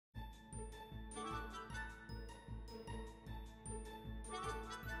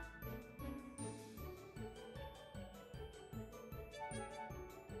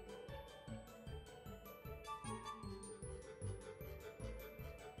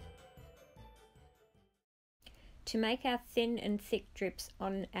To make our thin and thick drips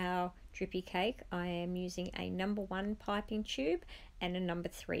on our drippy cake, I am using a number 1 piping tube and a number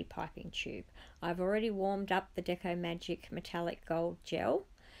 3 piping tube. I've already warmed up the Deco Magic Metallic Gold Gel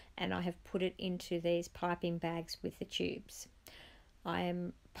and I have put it into these piping bags with the tubes. I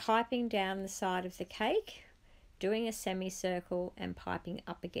am piping down the side of the cake, doing a semicircle and piping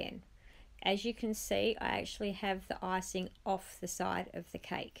up again. As you can see, I actually have the icing off the side of the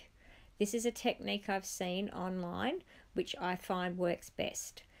cake. This is a technique I've seen online which I find works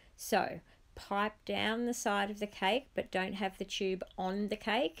best. So pipe down the side of the cake but don't have the tube on the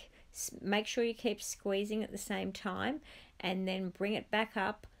cake. Make sure you keep squeezing at the same time and then bring it back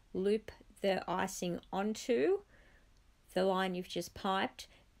up, loop the icing onto the line you've just piped,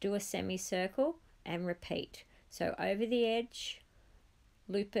 do a semicircle and repeat. So over the edge,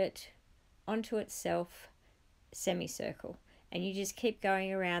 loop it onto itself, semicircle. And you just keep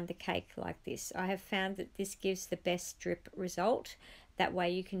going around the cake like this. I have found that this gives the best drip result. That way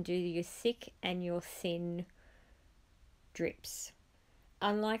you can do your thick and your thin drips.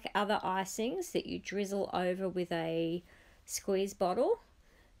 Unlike other icings that you drizzle over with a squeeze bottle,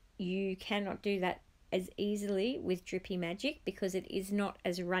 you cannot do that as easily with Drippy Magic because it is not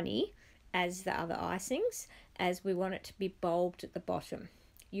as runny as the other icings, as we want it to be bulbed at the bottom.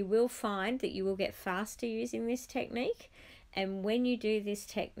 You will find that you will get faster using this technique. And when you do this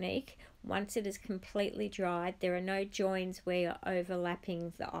technique, once it is completely dried, there are no joins where you're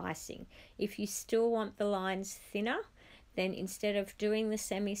overlapping the icing. If you still want the lines thinner, then instead of doing the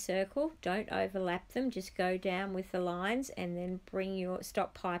semicircle, don't overlap them, just go down with the lines and then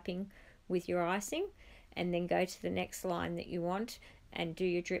stop piping with your icing and then go to the next line that you want and do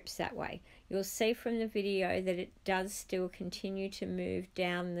your drips that way. You'll see from the video that it does still continue to move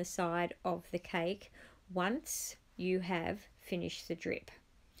down the side of the cake once you have finished the drip.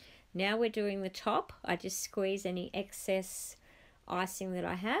 Now we're doing the top. I just squeeze any excess icing that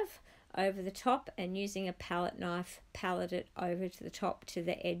I have over the top and using a palette knife palette it over to the top to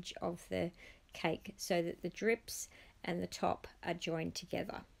the edge of the cake so that the drips and the top are joined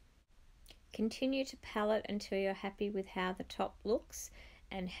together. Continue to palette until you're happy with how the top looks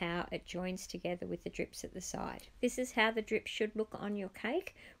and how it joins together with the drips at the side. This is how the drip should look on your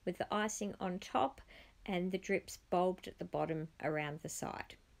cake, with the icing on top and the drips bulbed at the bottom around the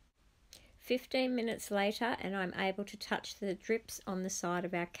side. 15 minutes later and I'm able to touch the drips on the side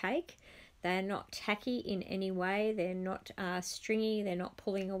of our cake. They are not tacky in any way, they're not stringy, they're not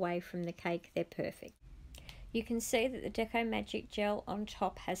pulling away from the cake, they're perfect. You can see that the Deco Magic gel on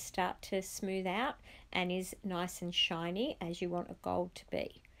top has started to smooth out and is nice and shiny as you want a gold to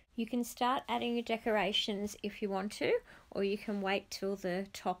be. You can start adding your decorations if you want to, or you can wait till the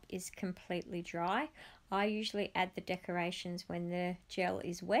top is completely dry. I usually add the decorations when the gel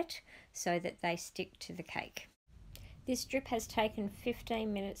is wet so that they stick to the cake. This drip has taken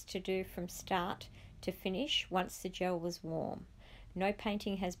 15 minutes to do from start to finish once the gel was warm. No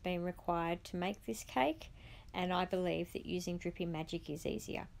painting has been required to make this cake, and I believe that using Drippy Magic is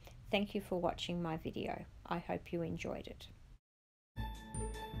easier. Thank you for watching my video. I hope you enjoyed it.